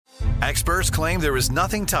Experts claim there is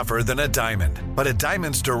nothing tougher than a diamond. But at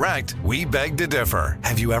Diamonds Direct, we beg to differ.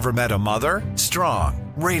 Have you ever met a mother?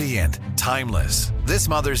 Strong, radiant, timeless. This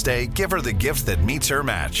Mother's Day, give her the gift that meets her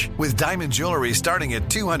match. With diamond jewelry starting at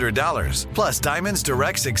 $200. Plus Diamonds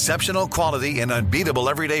Direct's exceptional quality and unbeatable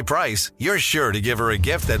everyday price, you're sure to give her a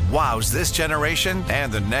gift that wows this generation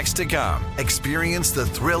and the next to come. Experience the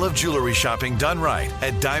thrill of jewelry shopping done right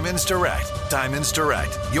at Diamonds Direct. Diamonds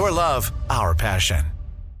Direct. Your love, our passion.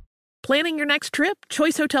 Planning your next trip?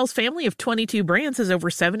 Choice Hotels' family of 22 brands has over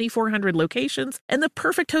 7,400 locations and the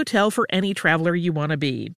perfect hotel for any traveler you want to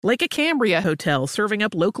be. Like a Cambria Hotel, serving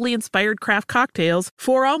up locally inspired craft cocktails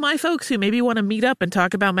for all my folks who maybe want to meet up and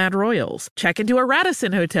talk about Mad Royals. Check into a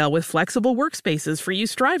Radisson Hotel with flexible workspaces for you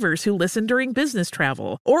strivers who listen during business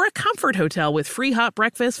travel. Or a Comfort Hotel with free hot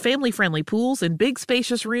breakfast, family-friendly pools, and big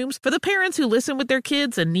spacious rooms for the parents who listen with their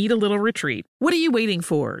kids and need a little retreat. What are you waiting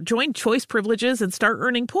for? Join Choice Privileges and start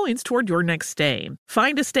earning points toward your next stay.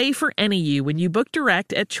 Find a stay for any you when you book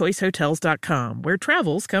direct at choicehotels.com, where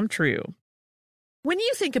travels come true. When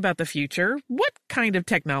you think about the future, what kind of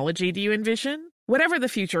technology do you envision? Whatever the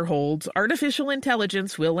future holds, artificial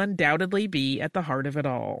intelligence will undoubtedly be at the heart of it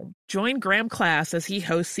all. Join Graham Class as he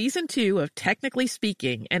hosts Season 2 of Technically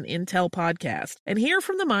Speaking, an Intel podcast, and hear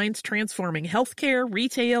from the minds transforming healthcare,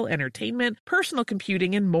 retail, entertainment, personal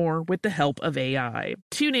computing, and more with the help of AI.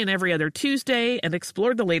 Tune in every other Tuesday and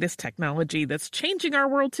explore the latest technology that's changing our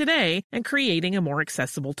world today and creating a more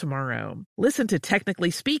accessible tomorrow. Listen to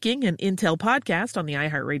Technically Speaking, an Intel podcast on the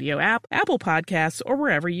iHeartRadio app, Apple Podcasts, or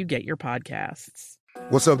wherever you get your podcasts.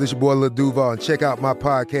 What's up, this your boy Lil Duval, and check out my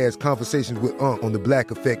podcast, Conversations with Unc, on the Black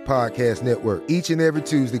Effect Podcast Network. Each and every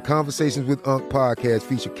Tuesday, Conversations with Unc podcast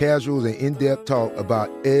feature casual and in-depth talk about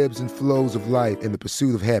ebbs and flows of life and the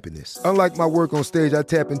pursuit of happiness. Unlike my work on stage, I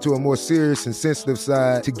tap into a more serious and sensitive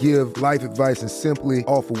side to give life advice and simply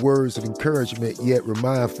offer words of encouragement, yet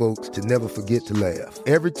remind folks to never forget to laugh.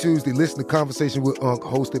 Every Tuesday, listen to Conversation with Unc,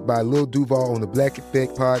 hosted by Lil Duval on the Black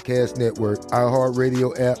Effect Podcast Network,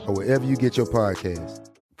 iHeartRadio app, or wherever you get your podcasts.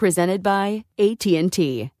 Presented by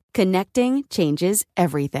AT&T. Connecting changes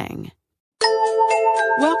everything.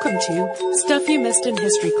 Welcome to Stuff You Missed in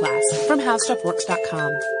History Class from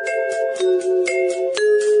HowStuffWorks.com.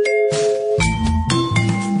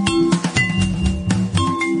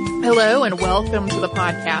 Hello and welcome to the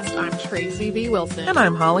podcast. I'm Tracy V. Wilson. And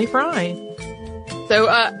I'm Holly Fry. So,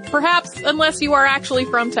 perhaps, unless you are actually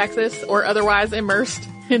from Texas or otherwise immersed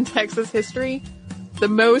in Texas history, the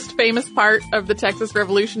most famous part of the Texas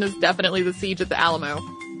Revolution is definitely the siege at the Alamo.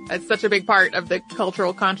 It's such a big part of the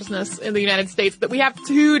cultural consciousness in the United States that we have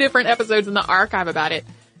 2 different episodes in the archive about it.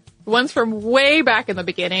 One's from way back in the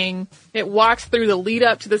beginning. It walks through the lead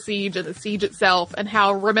up to the siege and the siege itself and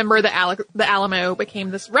how Remember the Alamo became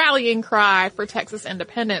this rallying cry for Texas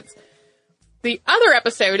independence. The other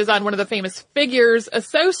episode is on one of the famous figures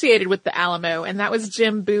associated with the Alamo, and that was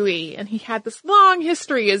Jim Bowie. And he had this long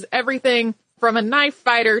history as everything from a knife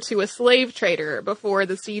fighter to a slave trader before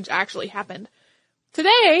the siege actually happened.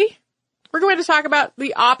 Today, we're going to talk about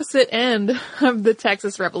the opposite end of the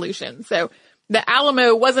Texas Revolution. So the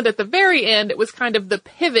Alamo wasn't at the very end. It was kind of the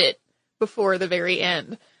pivot before the very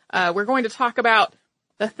end. We're going to talk about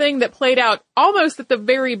the thing that played out almost at the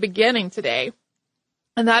very beginning today,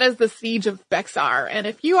 and that is the siege of Bexar. And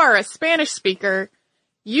if you are a Spanish speaker,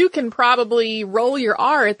 you can probably roll your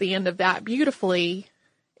R at the end of that beautifully.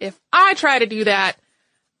 If I try to do that,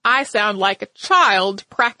 I sound like a child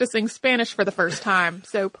practicing Spanish for the first time.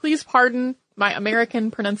 So please pardon my American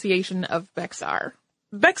pronunciation of Bexar.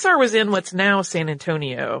 Bexar was in what's now San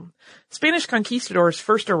Antonio. Spanish conquistadors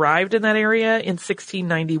first arrived in that area in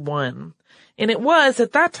 1691. And it was,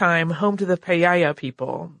 at that time, home to the Payaya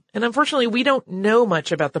people. And unfortunately, we don't know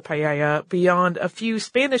much about the Payaya beyond a few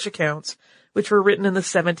Spanish accounts, which were written in the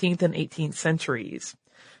 17th and 18th centuries.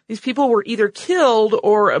 These people were either killed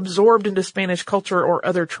or absorbed into Spanish culture or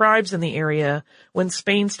other tribes in the area when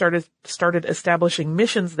Spain started establishing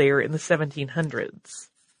missions there in the 1700s.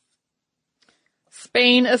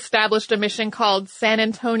 Spain established a mission called San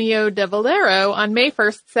Antonio de Valero on May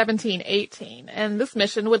 1st, 1718, and this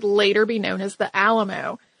mission would later be known as the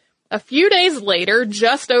Alamo. A few days later,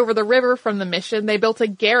 just over the river from the mission, they built a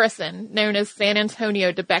garrison known as San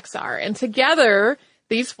Antonio de Bexar, and together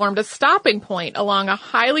these formed a stopping point along a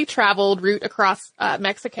highly traveled route across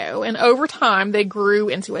Mexico, and over time they grew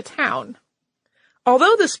into a town.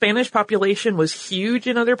 Although the Spanish population was huge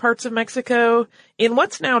in other parts of Mexico, in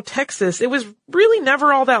what's now Texas, it was really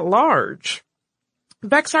never all that large.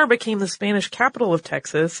 Bexar became the Spanish capital of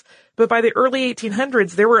Texas, but by the early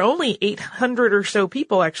 1800s, there were only 800 or so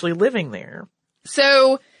people actually living there.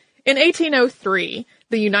 So, in 1803,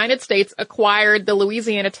 the United States acquired the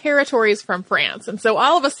Louisiana territories from France. And so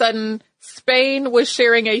all of a sudden, Spain was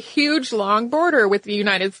sharing a huge long border with the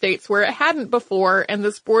United States where it hadn't before, and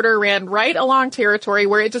this border ran right along territory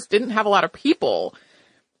where it just didn't have a lot of people.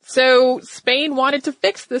 So Spain wanted to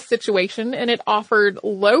fix this situation, and it offered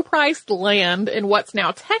low-priced land in what's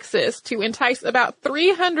now Texas to entice about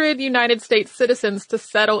 300 United States citizens to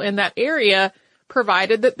settle in that area,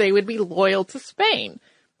 provided that they would be loyal to Spain.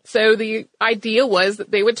 So the idea was that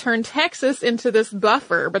they would turn Texas into this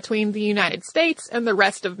buffer between the United States and the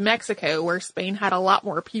rest of Mexico, where Spain had a lot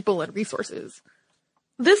more people and resources.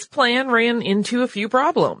 This plan ran into a few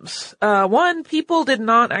problems. One, people did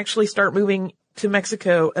not actually start moving to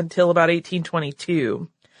Mexico until about 1822.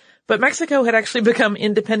 But Mexico had actually become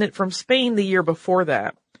independent from Spain the year before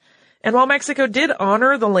that. And while Mexico did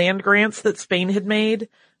honor the land grants that Spain had made,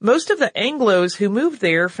 most of the Anglos who moved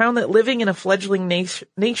there found that living in a fledgling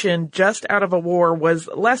nation just out of a war was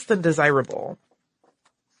less than desirable.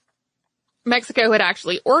 Mexico had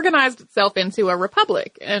actually organized itself into a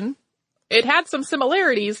republic, and it had some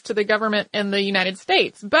similarities to the government in the United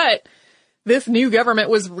States, but this new government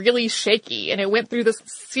was really shaky, and it went through this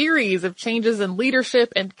series of changes in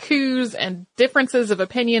leadership and coups and differences of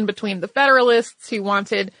opinion between the Federalists, who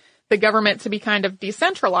wanted the government to be kind of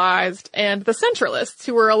decentralized, and the Centralists,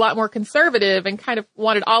 who were a lot more conservative and kind of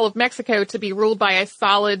wanted all of Mexico to be ruled by a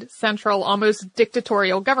solid, central, almost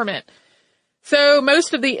dictatorial government. So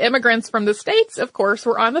most of the immigrants from the states, of course,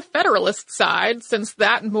 were on the Federalist side, since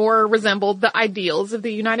that more resembled the ideals of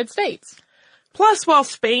the United States. Plus, while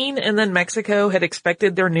Spain and then Mexico had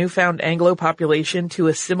expected their newfound Anglo population to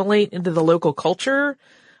assimilate into the local culture,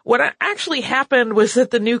 what actually happened was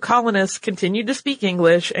that the new colonists continued to speak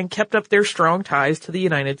English and kept up their strong ties to the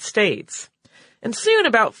United States. And soon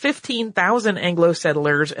about 15,000 Anglo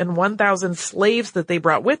settlers and 1,000 slaves that they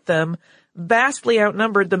brought with them vastly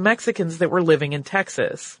outnumbered the Mexicans that were living in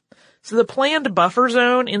Texas. So the planned buffer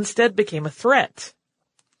zone instead became a threat.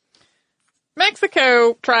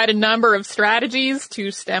 Mexico tried a number of strategies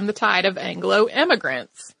to stem the tide of Anglo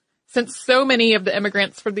immigrants. Since so many of the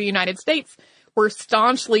immigrants from the United States were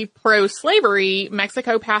staunchly pro-slavery,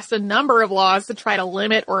 Mexico passed a number of laws to try to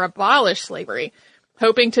limit or abolish slavery,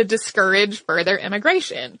 hoping to discourage further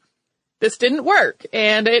immigration. This didn't work,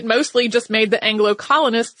 and it mostly just made the Anglo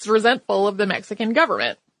colonists resentful of the Mexican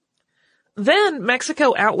government. Then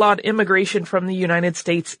Mexico outlawed immigration from the United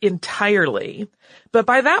States entirely. But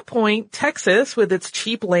by that point, Texas, with its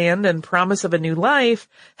cheap land and promise of a new life,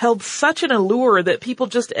 held such an allure that people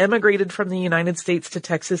just emigrated from the United States to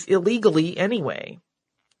Texas illegally anyway.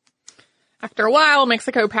 After a while,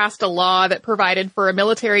 Mexico passed a law that provided for a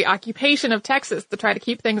military occupation of Texas to try to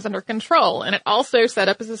keep things under control, and it also set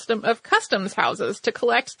up a system of customs houses to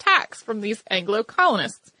collect tax from these Anglo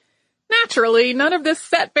colonists. Naturally, none of this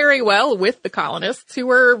set very well with the colonists, who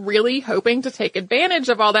were really hoping to take advantage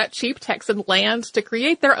of all that cheap Texan land to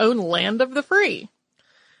create their own land of the free.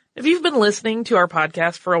 If you've been listening to our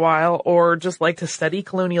podcast for a while, or just like to study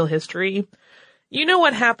colonial history, you know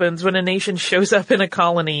what happens when a nation shows up in a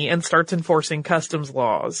colony and starts enforcing customs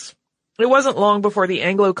laws. It wasn't long before the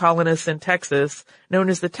Anglo colonists in Texas, known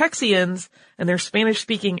as the Texians, and their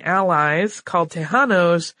Spanish-speaking allies, called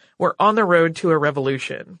Tejanos, were on the road to a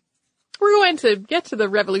revolution. We're going to get to the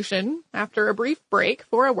revolution after a brief break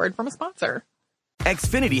for a word from a sponsor.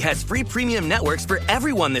 Xfinity has free premium networks for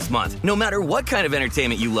everyone this month, no matter what kind of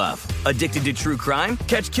entertainment you love. Addicted to true crime?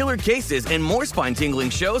 Catch killer cases and more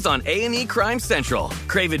spine-tingling shows on A&E Crime Central.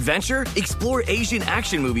 Crave adventure? Explore Asian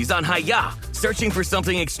action movies on Hi-Ya. Searching for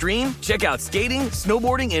something extreme? Check out skating,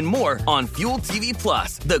 snowboarding, and more on Fuel TV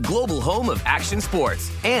Plus, the global home of action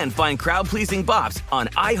sports. And find crowd-pleasing bops on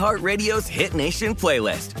iHeartRadio's Hit Nation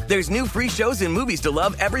playlist. There's new free shows and movies to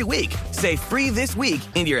love every week. Say free this week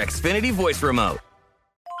in your Xfinity voice remote.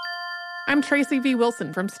 I'm Tracy V.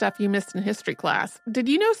 Wilson from Stuff You Missed in History Class. Did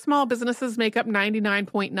you know small businesses make up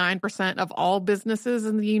 99.9% of all businesses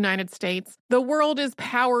in the United States? The world is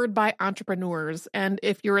powered by entrepreneurs, and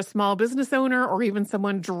if you're a small business owner or even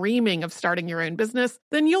someone dreaming of starting your own business,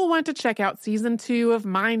 then you'll want to check out Season 2 of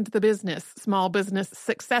Mind the Business, Small Business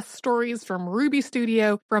Success Stories from Ruby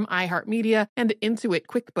Studio, from iHeartMedia, and Intuit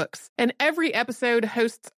QuickBooks. And every episode,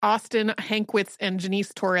 hosts Austin Hankwitz and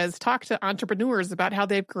Janice Torres talk to entrepreneurs about how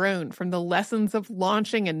they've grown from the lessons of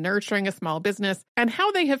launching and nurturing a small business and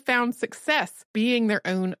how they have found success being their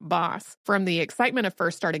own boss. From the excitement of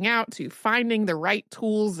first starting out to finding the right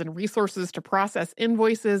tools and resources to process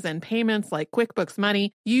invoices and payments like QuickBooks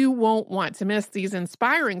Money, you won't want to miss these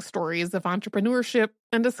inspiring stories of entrepreneurship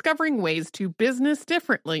and discovering ways to business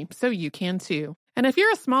differently so you can too. And if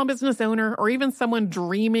you're a small business owner or even someone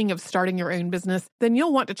dreaming of starting your own business, then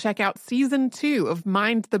you'll want to check out Season 2 of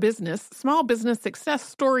Mind the Business, Small Business Success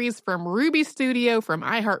Stories from Ruby Studio, from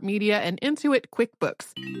iHeartMedia, and Intuit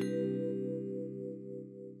QuickBooks.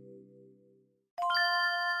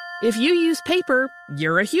 If you use paper,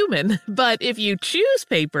 you're a human. But if you choose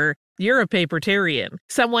paper, you're a papertarian,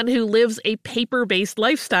 someone who lives a paper-based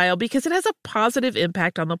lifestyle because it has a positive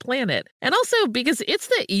impact on the planet. And also because it's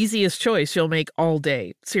the easiest choice you'll make all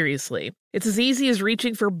day, seriously. It's as easy as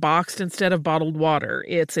reaching for boxed instead of bottled water.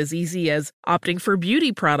 It's as easy as opting for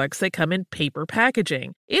beauty products that come in paper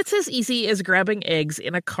packaging. It's as easy as grabbing eggs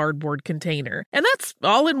in a cardboard container. And that's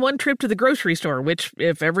all in one trip to the grocery store, which,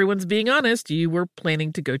 if everyone's being honest, you were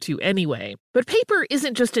planning to go to anyway. But paper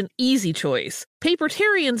isn't just an easy choice.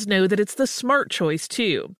 Papertarians know that it's the smart choice,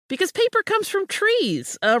 too. Because paper comes from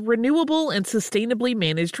trees, a renewable and sustainably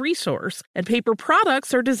managed resource. And paper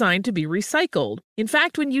products are designed to be recycled. In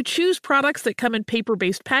fact, when you choose products that come in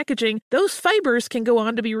paper-based packaging, those fibers can go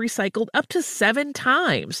on to be recycled up to 7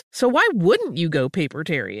 times. So why wouldn't you go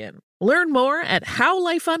papertarian? Learn more at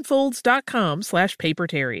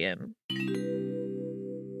howlifeunfolds.com/papertarian.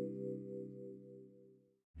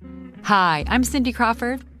 Hi, I'm Cindy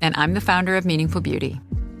Crawford, and I'm the founder of Meaningful Beauty.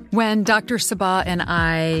 When Dr. Sabah and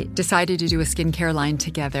I decided to do a skincare line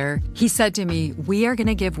together, he said to me, we are going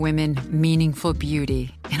to give women meaningful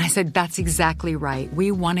beauty. And I said, that's exactly right.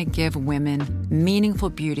 We want to give women meaningful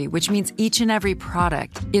beauty, which means each and every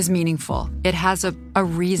product is meaningful. It has a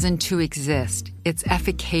reason to exist. It's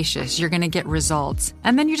efficacious. You're going to get results.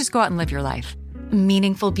 And then you just go out and live your life.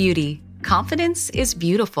 Meaningful Beauty. Confidence is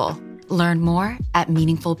beautiful. Learn more at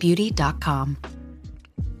meaningfulbeauty.com.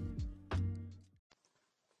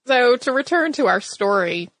 So to return to our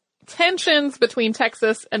story, tensions between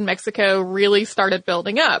Texas and Mexico really started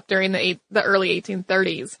building up during the early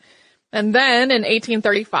 1830s. And then in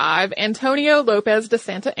 1835, Antonio Lopez de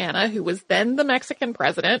Santa Anna, who was then the Mexican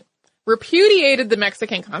president, repudiated the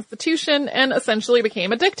Mexican Constitution and essentially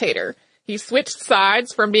became a dictator. He switched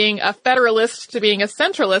sides from being a federalist to being a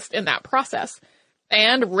centralist in that process.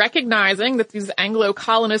 And recognizing that these Anglo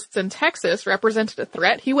colonists in Texas represented a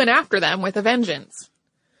threat, he went after them with a vengeance.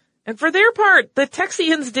 And for their part, the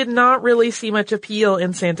Texians did not really see much appeal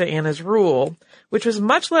in Santa Anna's rule, which was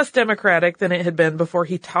much less democratic than it had been before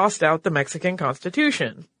he tossed out the Mexican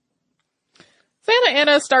Constitution. Santa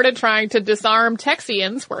Anna started trying to disarm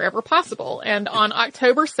Texians wherever possible, and on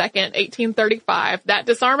October 2nd, 1835, that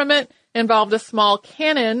disarmament involved a small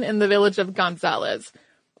cannon in the village of Gonzales.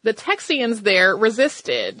 The Texians there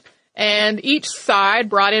resisted, and each side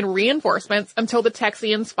brought in reinforcements until the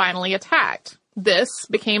Texians finally attacked. This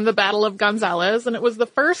became the Battle of Gonzales, and it was the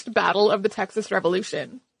first battle of the Texas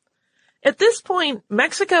Revolution. At this point,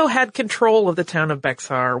 Mexico had control of the town of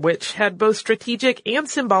Bexar, which had both strategic and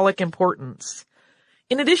symbolic importance.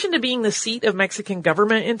 In addition to being the seat of Mexican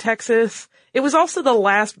government in Texas, it was also the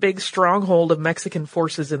last big stronghold of Mexican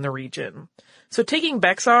forces in the region. So taking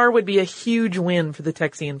Bexar would be a huge win for the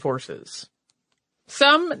Texian forces.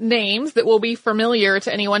 Some names that will be familiar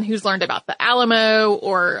to anyone who's learned about the Alamo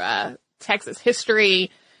or Texas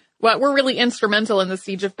history, were really instrumental in the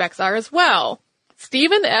siege of Bexar as well.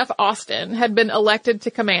 Stephen F. Austin had been elected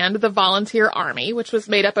to command the Volunteer Army, which was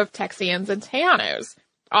made up of Texians and Tejanos.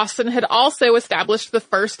 Austin had also established the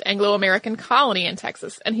first Anglo-American colony in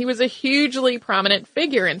Texas, and he was a hugely prominent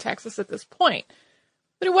figure in Texas at this point.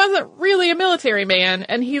 But he wasn't really a military man,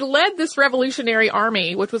 and he led this revolutionary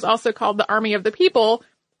army, which was also called the Army of the People,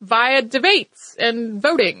 via debates and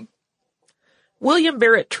voting. William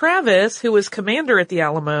Barrett Travis, who was commander at the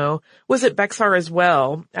Alamo, was at Bexar as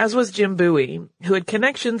well, as was Jim Bowie, who had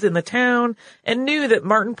connections in the town and knew that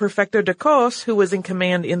Martin Perfecto de Cos, who was in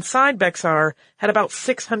command inside Bexar, had about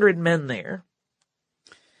 600 men there.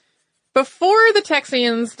 Before the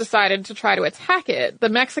Texians decided to try to attack it, the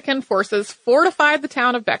Mexican forces fortified the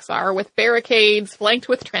town of Bexar with barricades flanked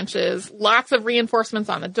with trenches, lots of reinforcements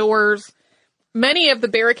on the doors. Many of the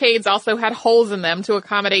barricades also had holes in them to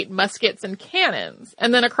accommodate muskets and cannons.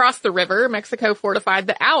 And then across the river, Mexico fortified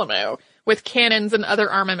the Alamo with cannons and other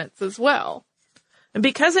armaments as well. And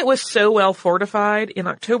because it was so well fortified, in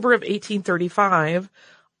October of 1835,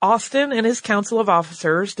 Austin and his council of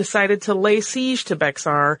officers decided to lay siege to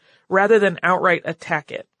Bexar rather than outright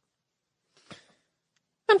attack it.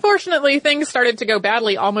 Unfortunately, things started to go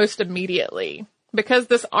badly almost immediately. Because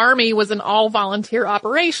this army was an all-volunteer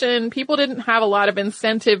operation, people didn't have a lot of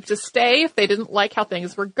incentive to stay if they didn't like how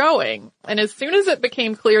things were going. And as soon as it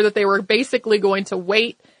became clear that they were basically going to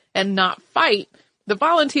wait and not fight, the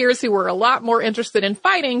volunteers who were a lot more interested in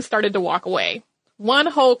fighting started to walk away. One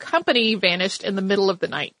whole company vanished in the middle of the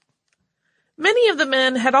night. Many of the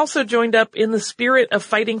men had also joined up in the spirit of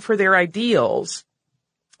fighting for their ideals,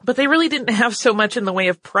 but they really didn't have so much in the way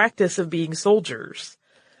of practice of being soldiers.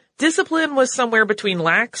 Discipline was somewhere between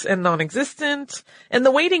lax and non-existent, and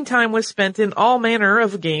the waiting time was spent in all manner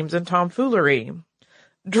of games and tomfoolery.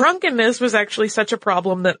 Drunkenness was actually such a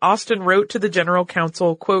problem that Austin wrote to the General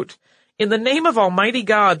Council, quote, "In the name of Almighty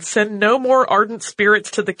God, send no more ardent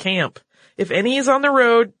spirits to the camp. If any is on the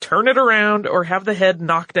road, turn it around or have the head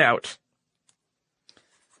knocked out."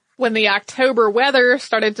 When the October weather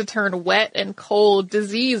started to turn wet and cold,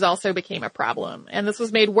 disease also became a problem. And this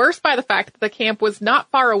was made worse by the fact that the camp was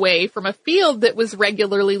not far away from a field that was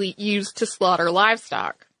regularly used to slaughter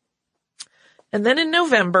livestock. And then in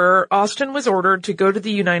November, Austin was ordered to go to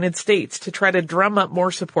the United States to try to drum up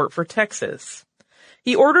more support for Texas.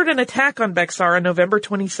 He ordered an attack on Bexar on November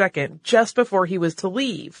 22nd, just before he was to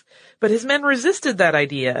leave. But his men resisted that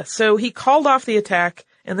idea, so he called off the attack,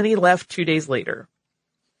 and then he left 2 days later.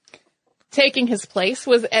 Taking his place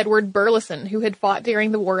was Edward Burleson, who had fought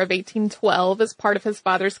during the War of 1812 as part of his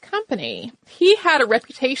father's company. He had a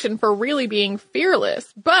reputation for really being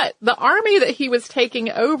fearless, but the army that he was taking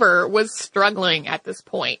over was struggling at this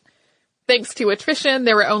point. Thanks to attrition,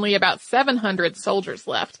 there were only about 700 soldiers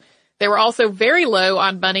left. They were also very low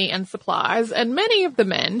on money and supplies, and many of the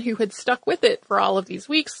men who had stuck with it for all of these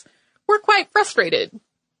weeks were quite frustrated.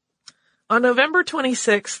 On November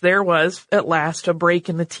 26th, there was, at last, a break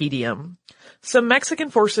in the tedium. Some Mexican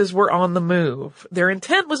forces were on the move. Their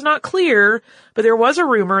intent was not clear, but there was a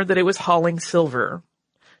rumor that it was hauling silver.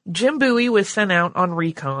 Jim Bowie was sent out on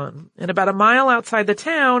recon, and about a mile outside the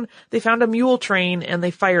town, they found a mule train and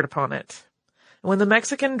they fired upon it. When the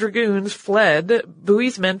Mexican dragoons fled,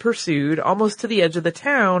 Bowie's men pursued almost to the edge of the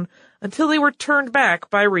town until they were turned back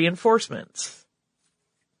by reinforcements.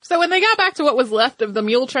 So when they got back to what was left of the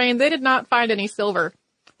mule train, they did not find any silver.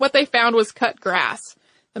 What they found was cut grass.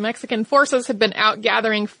 The Mexican forces had been out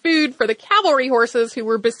gathering food for the cavalry horses who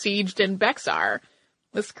were besieged in Bexar.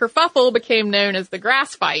 This kerfuffle became known as the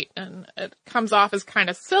grass fight, and it comes off as kind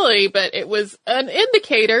of silly, but it was an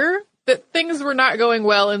indicator that things were not going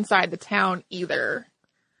well inside the town either.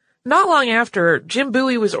 Not long after, Jim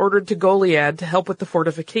Bowie was ordered to Goliad to help with the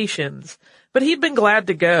fortifications, but he'd been glad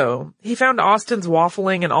to go. He found Austin's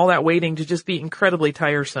waffling and all that waiting to just be incredibly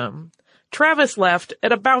tiresome. Travis left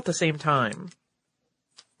at about the same time.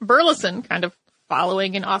 Burleson, kind of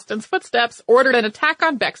following in Austin's footsteps, ordered an attack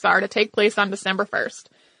on Bexar to take place on December 1st.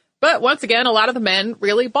 But once again, a lot of the men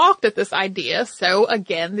really balked at this idea, so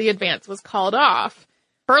again, the advance was called off.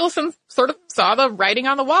 Burleson sort of saw the writing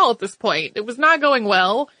on the wall at this point. It was not going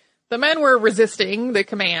well. The men were resisting the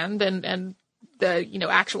command and the,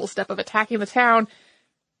 actual step of attacking the town.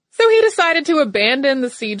 So he decided to abandon the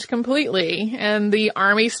siege completely, and the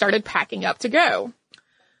army started packing up to go.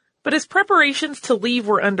 But as preparations to leave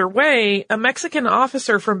were underway, a Mexican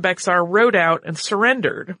officer from Bexar rode out and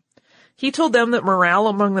surrendered. He told them that morale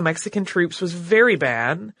among the Mexican troops was very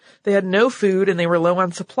bad. They had no food and they were low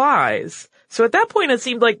on supplies. So at that point, it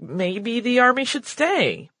seemed like maybe the army should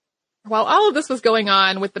stay. While all of this was going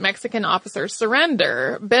on with the Mexican officer's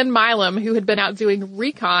surrender, Ben Milam, who had been out doing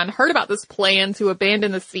recon, heard about this plan to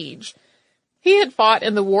abandon the siege. He had fought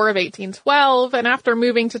in the War of 1812, and after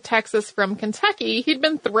moving to Texas from Kentucky, he'd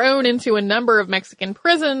been thrown into a number of Mexican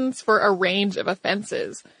prisons for a range of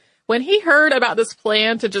offenses. When he heard about this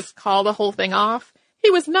plan to just call the whole thing off,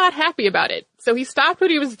 he was not happy about it, so he stopped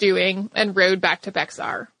what he was doing and rode back to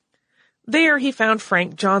Bexar. There he found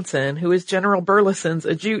Frank Johnson, who is General Burleson's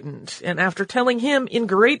adjutant, and after telling him in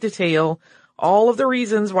great detail all of the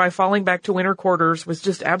reasons why falling back to winter quarters was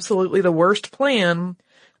just absolutely the worst plan,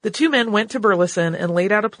 the two men went to Burleson and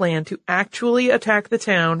laid out a plan to actually attack the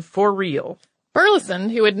town for real. Burleson,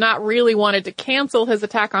 who had not really wanted to cancel his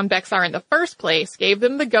attack on Bexar in the first place, gave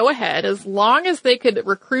them the go-ahead as long as they could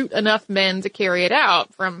recruit enough men to carry it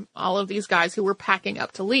out from all of these guys who were packing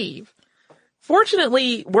up to leave.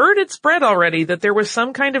 Fortunately, word had spread already that there was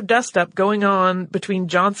some kind of dust-up going on between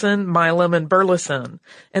Johnson, Milam, and Burleson.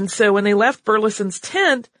 And so when they left Burleson's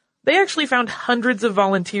tent, they actually found hundreds of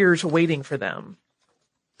volunteers waiting for them.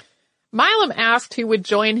 Milam asked who would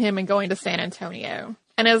join him in going to San Antonio.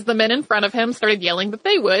 And as the men in front of him started yelling that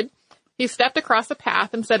they would, he stepped across the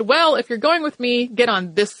path and said, "Well, if you're going with me, get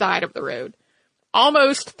on this side of the road."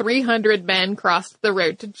 Almost 300 men crossed the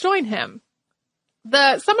road to join him.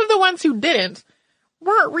 Some of the ones who didn't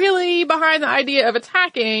weren't really behind the idea of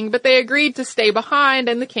attacking, but they agreed to stay behind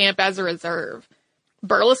in the camp as a reserve.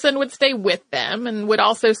 Burleson would stay with them and would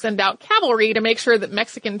also send out cavalry to make sure that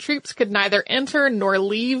Mexican troops could neither enter nor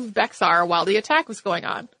leave Bexar while the attack was going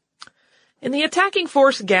on. And the attacking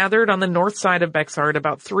force gathered on the north side of Bexar at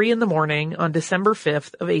about 3 a.m. on December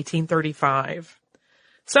 5th of 1835.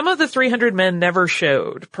 Some of the 300 men never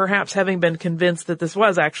showed, perhaps having been convinced that this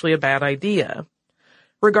was actually a bad idea.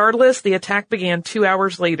 Regardless, the attack began 2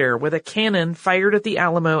 hours later with a cannon fired at the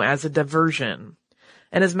Alamo as a diversion.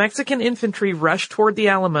 And as Mexican infantry rushed toward the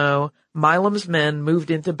Alamo, Milam's men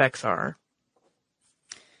moved into Bexar.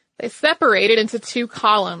 They separated into 2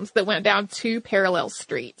 columns that went down 2 parallel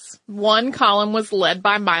streets. One column was led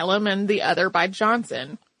by Milam and the other by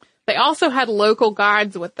Johnson. They also had local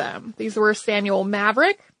guides with them. These were Samuel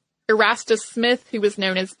Maverick, Erastus Smith, who was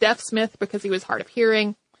known as Deaf Smith because he was hard of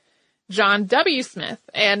hearing, John W. Smith,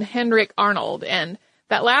 and Hendrick Arnold, and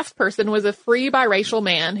that last person was a free biracial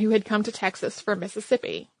man who had come to Texas from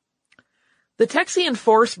Mississippi. The Texian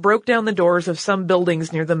force broke down the doors of some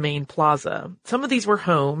buildings near the main plaza. Some of these were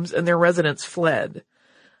homes, and their residents fled.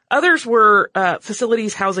 Others were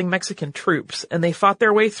facilities housing Mexican troops, and they fought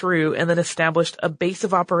their way through and then established a base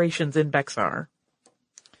of operations in Bexar.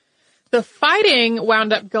 The fighting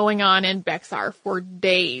wound up going on in Bexar for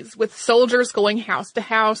days, with soldiers going house to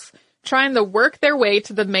house, trying to work their way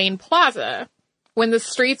to the main plaza. When the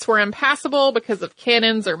streets were impassable because of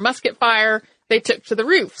cannons or musket fire, they took to the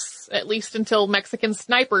roofs, at least until Mexican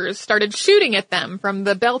snipers started shooting at them from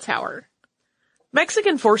the bell tower.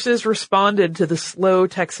 Mexican forces responded to the slow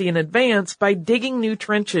Texian advance by digging new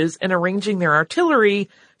trenches and arranging their artillery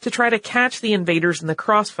to try to catch the invaders in the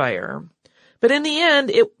crossfire. But in the end,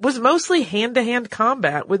 it was mostly hand-to-hand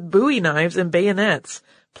combat with bowie knives and bayonets,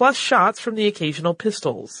 plus shots from the occasional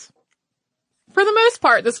pistols. For the most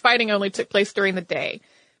part, this fighting only took place during the day.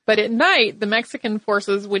 But at night, the Mexican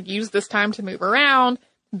forces would use this time to move around,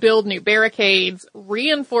 build new barricades,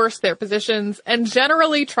 reinforce their positions, and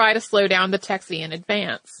generally try to slow down the Texian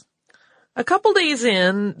advance. A couple days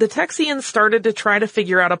in, the Texians started to try to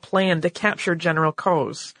figure out a plan to capture General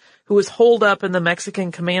Cos, who was holed up in the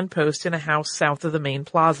Mexican command post in a house south of the main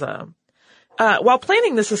plaza. While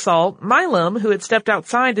planning this assault, Milam, who had stepped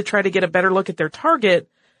outside to try to get a better look at their target,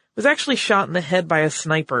 was actually shot in the head by a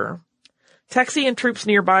sniper. Texian troops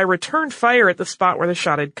nearby returned fire at the spot where the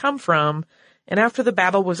shot had come from, and after the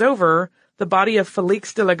battle was over, the body of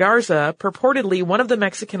Felix de la Garza, purportedly one of the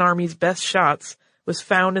Mexican army's best shots, was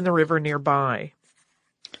found in the river nearby.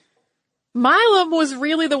 Milam was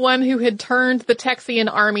really the one who had turned the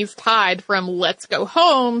Texian army's tide from let's go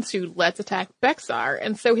home to let's attack Bexar,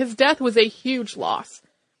 and so his death was a huge loss.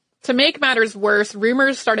 To make matters worse,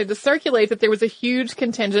 rumors started to circulate that there was a huge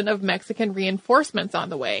contingent of Mexican reinforcements on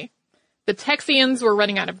the way. The Texians were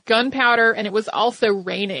running out of gunpowder, and it was also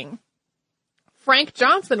raining. Frank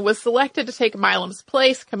Johnson was selected to take Milam's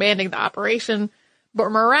place, commanding the operation,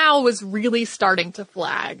 but morale was really starting to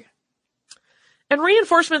flag. And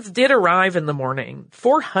reinforcements did arrive in the morning,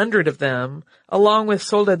 400 of them, along with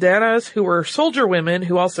soldaderas who were soldier women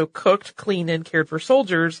who also cooked, cleaned, and cared for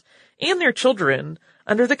soldiers and their children,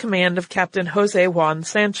 under the command of Captain Jose Juan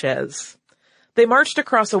Sanchez. They marched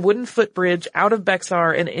across a wooden footbridge out of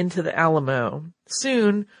Bexar and into the Alamo.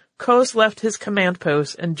 Soon, Cos left his command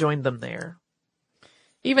post and joined them there.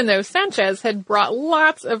 Even though Sanchez had brought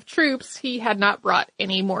lots of troops, he had not brought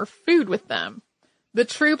any more food with them. The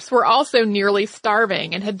troops were also nearly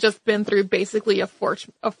starving and had just been through basically a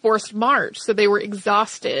forced march, so they were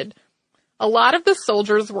exhausted. A lot of the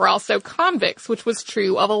soldiers were also convicts, which was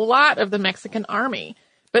true of a lot of the Mexican army.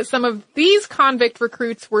 But some of these convict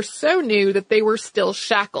recruits were so new that they were still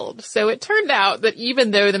shackled. So it turned out that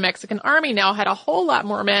even though the Mexican army now had a whole lot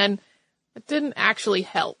more men, it didn't actually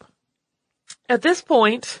help. At this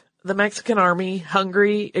point, the Mexican army,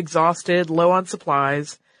 hungry, exhausted, low on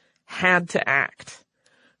supplies, had to act.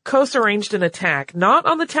 Cos arranged an attack, not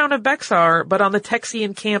on the town of Bexar, but on the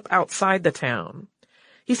Texian camp outside the town.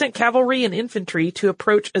 He sent cavalry and infantry to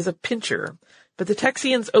approach as a pincher, but the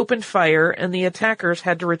Texians opened fire and the attackers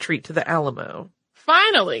had to retreat to the Alamo.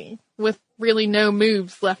 Finally, with really no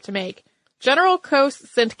moves left to make, General Cos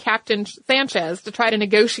sent Captain Sanchez to try to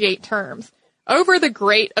negotiate terms over the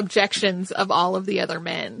great objections of all of the other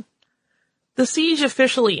men. The siege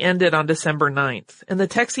officially ended on December 9th, and the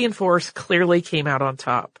Texian force clearly came out on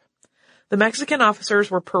top. The Mexican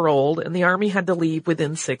officers were paroled, and the army had to leave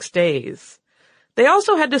within 6 days. They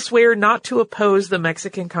also had to swear not to oppose the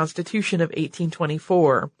Mexican Constitution of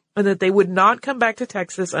 1824, and that they would not come back to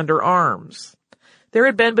Texas under arms. There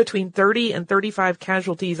had been between 30 and 35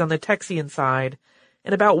 casualties on the Texian side,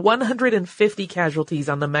 and about 150 casualties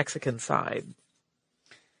on the Mexican side.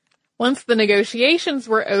 Once the negotiations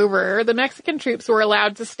were over, the Mexican troops were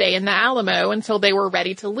allowed to stay in the Alamo until they were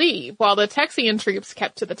ready to leave, while the Texian troops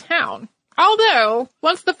kept to the town. Although,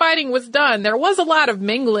 once the fighting was done, there was a lot of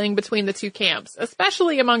mingling between the two camps,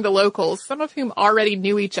 especially among the locals, some of whom already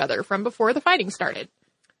knew each other from before the fighting started.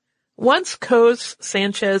 Once Cos,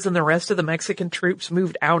 Sanchez, and the rest of the Mexican troops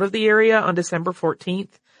moved out of the area on December 14th,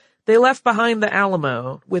 they left behind the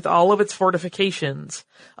Alamo with all of its fortifications,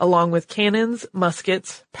 along with cannons,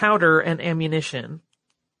 muskets, powder, and ammunition.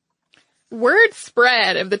 Word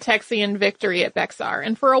spread of the Texian victory at Bexar,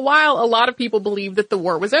 and for a while a lot of people believed that the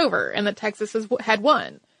war was over and that Texas had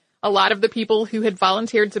won. A lot of the people who had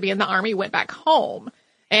volunteered to be in the army went back home,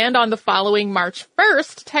 and on the following March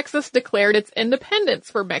 1st, Texas declared its independence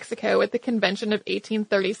for Mexico at the Convention of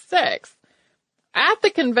 1836. At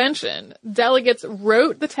the convention, delegates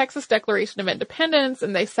wrote the Texas Declaration of Independence,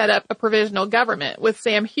 and they set up a provisional government with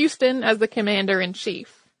Sam Houston as the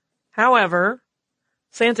commander-in-chief. However,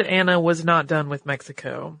 Santa Anna was not done with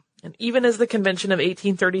Mexico, and even as the Convention of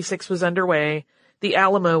 1836 was underway, the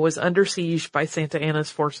Alamo was under siege by Santa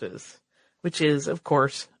Anna's forces, which is, of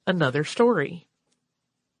course, another story.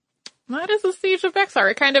 That is the Siege of Bexar.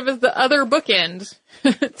 It kind of is the other bookend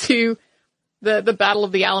to the Battle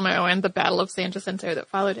of the Alamo and the Battle of San Jacinto that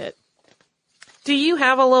followed it. Do you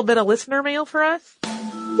have a little bit of listener mail for us?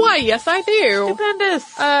 Why, yes, I do. Stupendous.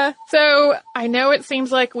 So I know it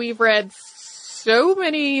seems like we've read so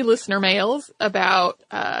many listener mails about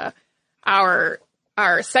our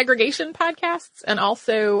segregation podcasts and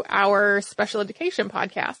also our special education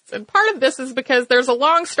podcasts. And part of this is because there's a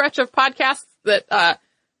long stretch of podcasts that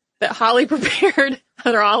Holly prepared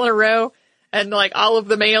that are all in a row, and like all of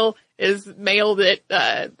the mail is mail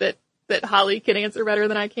that Holly can answer better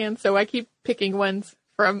than I can. So I keep picking ones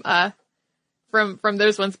from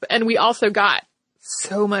those ones. And we also got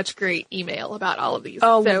so much great email about all of these.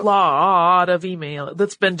 A lot of email.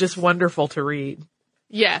 That's been just wonderful to read.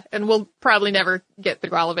 Yeah, and we'll probably never get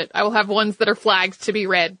through all of it. I will have ones that are flagged to be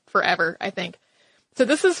read forever, I think. So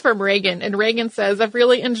this is from Reagan, and Reagan says, I've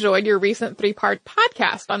really enjoyed your recent 3-part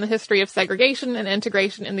podcast on the history of segregation and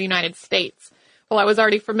integration in the United States. While I was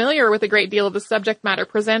already familiar with a great deal of the subject matter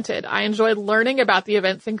presented, I enjoyed learning about the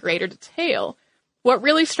events in greater detail. What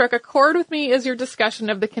really struck a chord with me is your discussion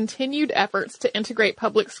of the continued efforts to integrate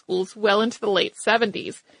public schools well into the late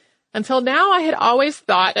 70s. Until now, I had always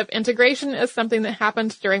thought of integration as something that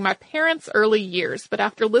happened during my parents' early years, but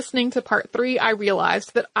after listening to part 3, I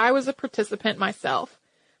realized that I was a participant myself.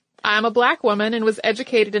 I am a Black woman and was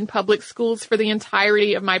educated in public schools for the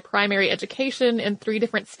entirety of my primary education in 3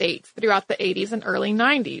 different states throughout the 80s and early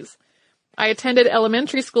 90s. I attended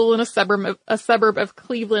elementary school in a suburb of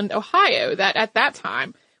Cleveland, Ohio, that at that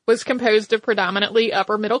time was composed of predominantly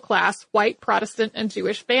upper middle class, white Protestant and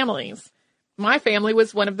Jewish families. My family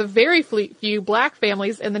was one of the very few Black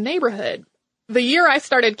families in the neighborhood. The year I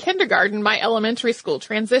started kindergarten, my elementary school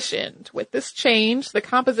transitioned. With this change, the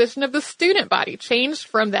composition of the student body changed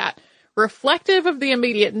from that reflective of the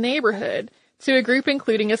immediate neighborhood to a group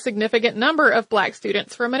including a significant number of Black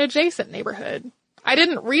students from an adjacent neighborhood. I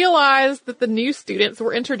didn't realize that the new students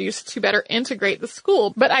were introduced to better integrate the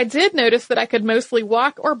school, but I did notice that I could mostly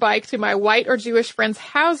walk or bike to my white or Jewish friends'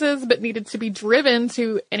 houses, but needed to be driven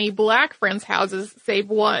to any Black friends' houses, save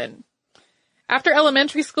one. After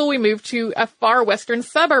elementary school, we moved to a far western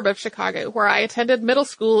suburb of Chicago, where I attended middle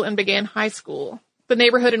school and began high school. The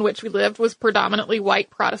neighborhood in which we lived was predominantly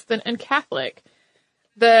white Protestant and Catholic.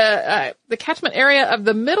 The catchment area of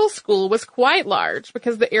the middle school was quite large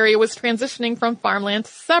because the area was transitioning from farmland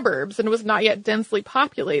to suburbs and was not yet densely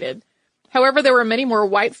populated. However, there were many more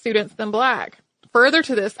white students than Black. Further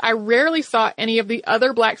to this, I rarely saw any of the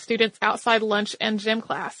other Black students outside lunch and gym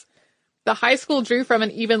class. The high school drew from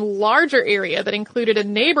an even larger area that included a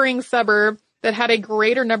neighboring suburb that had a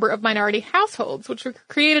greater number of minority households, which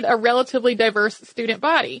created a relatively diverse student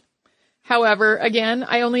body. However, again,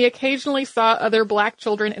 I only occasionally saw other Black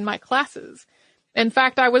children in my classes. In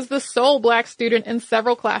fact, I was the sole Black student in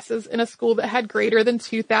several classes in a school that had greater than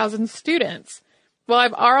 2,000 students.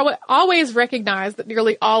 While I've always recognized that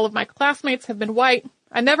nearly all of my classmates have been white,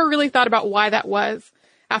 I never really thought about why that was.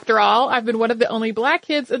 After all, I've been one of the only Black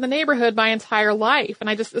kids in the neighborhood my entire life,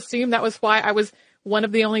 and I just assumed that was why I was one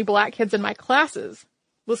of the only Black kids in my classes.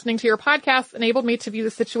 Listening to your podcast enabled me to view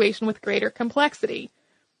the situation with greater complexity.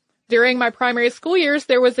 During my primary school years,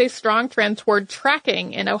 there was a strong trend toward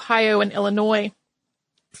tracking in Ohio and Illinois.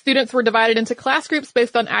 Students were divided into class groups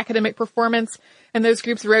based on academic performance, and those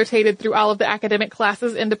groups rotated through all of the academic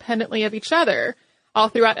classes independently of each other. All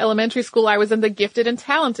throughout elementary school, I was in the gifted and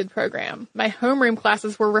talented program. My homeroom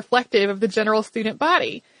classes were reflective of the general student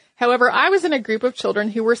body. However, I was in a group of children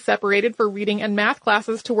who were separated for reading and math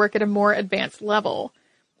classes to work at a more advanced level.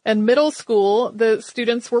 In middle school, the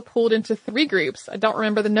students were pulled into 3 groups. I don't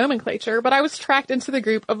remember the nomenclature, but I was tracked into the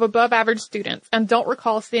group of above average students and don't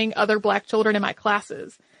recall seeing other black children in my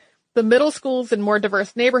classes. The middle schools in more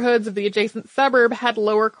diverse neighborhoods of the adjacent suburb had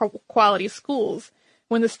lower quality schools.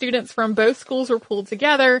 When the students from both schools were pulled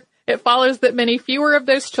together, it follows that many fewer of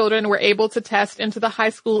those children were able to test into the high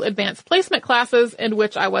school advanced placement classes in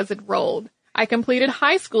which I was enrolled. I completed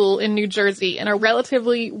high school in New Jersey in a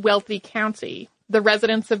relatively wealthy county. The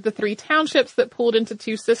residents of the 3 townships that pulled into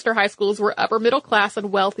 2 sister high schools were upper middle class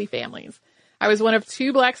and wealthy families. I was one of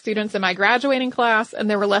 2 black students in my graduating class, and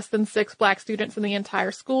there were less than 6 black students in the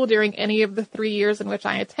entire school during any of the 3 years in which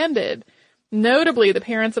I attended. Notably, the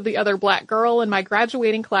parents of the other black girl in my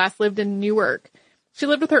graduating class lived in Newark. She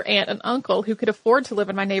lived with her aunt and uncle who could afford to live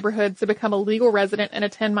in my neighborhood to become a legal resident and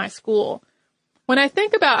attend my school. When I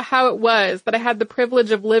think about how it was that I had the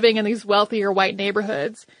privilege of living in these wealthier white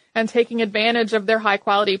neighborhoods and taking advantage of their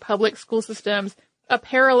high-quality public school systems, a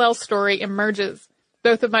parallel story emerges.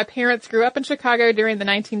 Both of my parents grew up in Chicago during the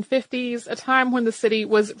 1950s, a time when the city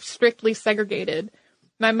was strictly segregated.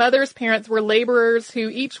 My mother's parents were laborers who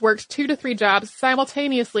each worked 2 to 3 jobs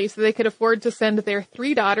simultaneously so they could afford to send their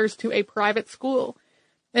 3 daughters to a private school.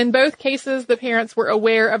 In both cases, the parents were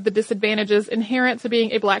aware of the disadvantages inherent to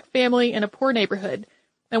being a black family in a poor neighborhood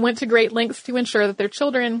and went to great lengths to ensure that their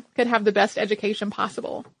children could have the best education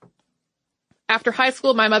possible. After high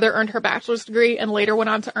school, my mother earned her bachelor's degree and later went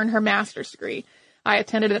on to earn her master's degree. I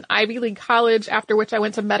attended an Ivy League college, after which I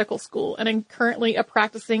went to medical school and am currently a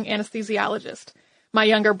practicing anesthesiologist. My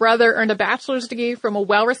younger brother earned a bachelor's degree from a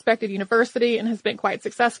well-respected university and has been quite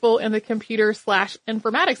successful in the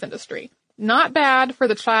computer/informatics industry. Not bad for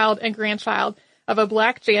the child and grandchild of a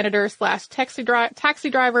black janitor/taxi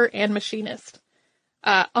driver and machinist.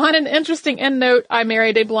 On an interesting end note, I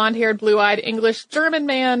married a blonde-haired, blue-eyed English-German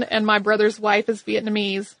man, and my brother's wife is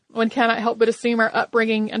Vietnamese. One cannot help but assume our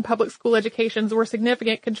upbringing and public school educations were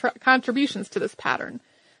significant contributions to this pattern.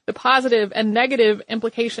 The positive and negative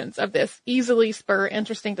implications of this easily spur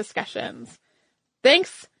interesting discussions.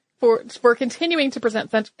 Thanks for continuing to present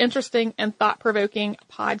such interesting and thought-provoking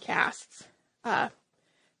podcasts.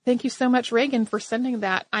 Thank you so much, Reagan, for sending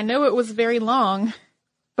that. I know it was very long,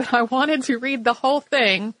 but I wanted to read the whole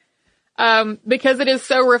thing because it is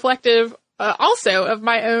so reflective also of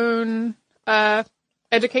my own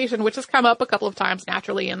education, which has come up a couple of times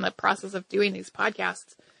naturally in the process of doing these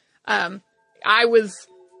podcasts. I was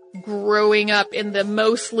growing up in the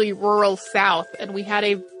mostly rural South, and we had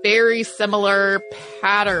a very similar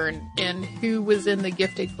pattern in who was in the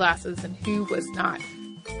gifted classes and who was not.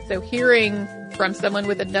 So hearing from someone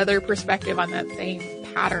with another perspective on that same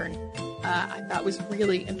pattern, I thought was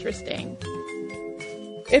really interesting.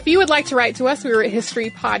 If you would like to write to us, we are at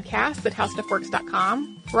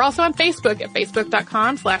historypodcast@howstuffworks.com. We're also on Facebook at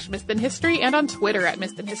facebook.com/missedinhistory and on Twitter at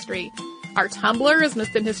missedinhistory. Our Tumblr is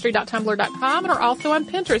missedinhistory.tumblr.com, and we're also on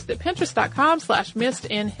Pinterest at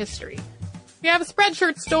pinterest.com/missedinhistory. We have a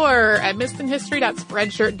Spreadshirt store at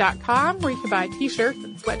missedinhistory.spreadshirt.com where you can buy t-shirts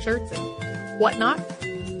and sweatshirts and whatnot.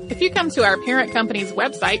 If you come to our parent company's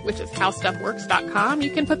website, which is howstuffworks.com,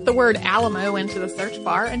 you can put the word Alamo into the search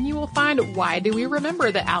bar and you will find Why Do We Remember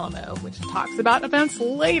the Alamo, which talks about events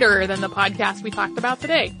later than the podcast we talked about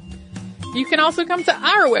today. You can also come to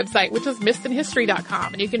our website, which is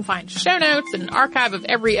missedinhistory.com, and you can find show notes and an archive of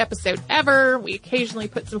every episode ever. We occasionally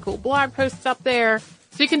put some cool blog posts up there.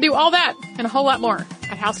 So you can do all that and a whole lot more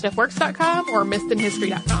at howstuffworks.com or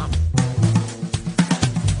missedinhistory.com.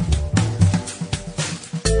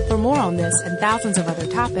 For more on this and thousands of other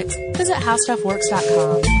topics, visit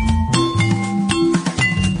howstuffworks.com.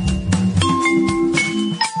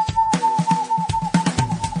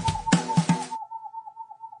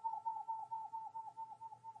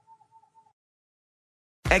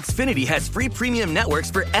 Xfinity has free premium networks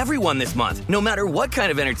for everyone this month, no matter what kind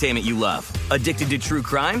of entertainment you love. Addicted to true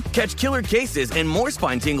crime? Catch killer cases and more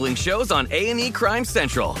spine-tingling shows on A&E Crime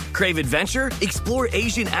Central. Crave adventure? Explore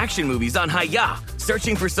Asian action movies on Hi-Ya.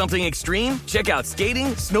 Searching for something extreme? Check out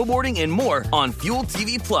skating, snowboarding, and more on Fuel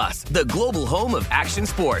TV Plus, the global home of action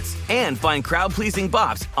sports. And find crowd-pleasing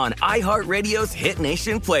bops on iHeartRadio's Hit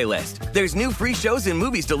Nation playlist. There's new free shows and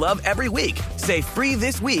movies to love every week. Say free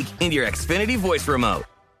this week in your Xfinity voice remote.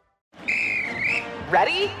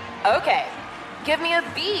 Ready? Okay. Give me a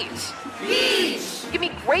beach. Beach. Give me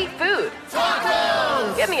great food.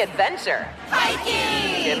 Tacos. Give me adventure.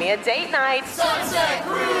 Hiking. Give me a date night. Sunset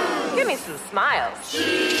cruise. Give me some smiles.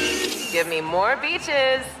 Cheese. Give me more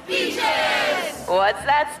beaches. Beaches. What's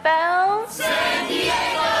that spell? San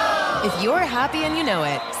Diego. If you're happy and you know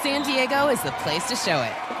it, San Diego is the place to show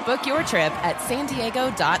it. Book your trip at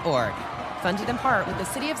sandiego.org. Funded in part with the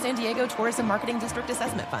City of San Diego Tourism Marketing District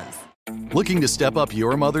Assessment Funds. Looking to step up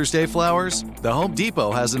your Mother's Day flowers? The Home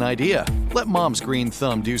Depot has an idea. Let Mom's green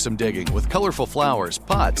thumb do some digging with colorful flowers,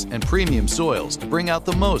 pots, and premium soils to bring out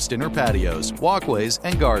the most in her patios, walkways,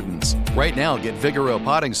 and gardens. Right now, get Vigoro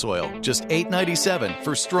potting soil, just $8.97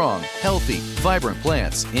 for strong, healthy, vibrant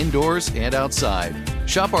plants indoors and outside.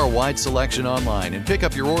 Shop our wide selection online and pick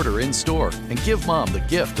up your order in-store and give Mom the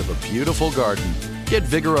gift of a beautiful garden. Get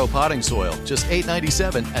Vigoro potting soil, just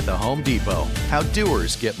 $8.97 at the Home Depot. How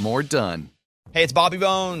doers get more done. Hey, it's Bobby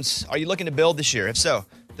Bones. Are you looking to build this year? If so,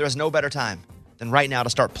 there is no better time than right now to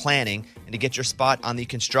start planning and to get your spot on the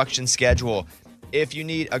construction schedule. If you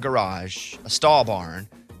need a garage, a stall barn,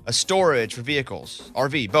 a storage for vehicles,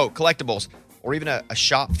 RV, boat, collectibles, or even a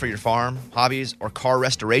shop for your farm, hobbies, or car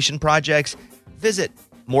restoration projects, visit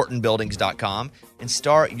MortonBuildings.com and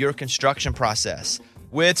start your construction process.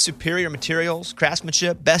 With superior materials,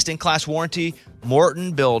 craftsmanship, best-in-class warranty,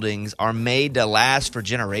 Morton Buildings are made to last for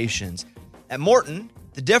generations. At Morton,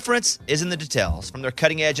 the difference is in the details. From their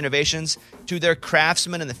cutting-edge innovations to their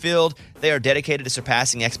craftsmen in the field, they are dedicated to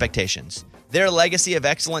surpassing expectations. Their legacy of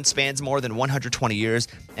excellence spans more than 120 years,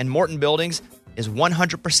 and Morton Buildings is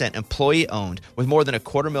 100% employee-owned with more than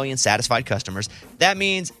 250,000 satisfied customers. That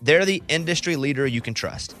means they're the industry leader you can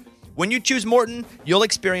trust. When you choose Morton, you'll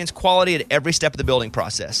experience quality at every step of the building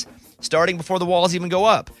process, starting before the walls even go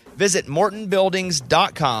up. Visit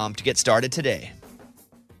MortonBuildings.com to get started today.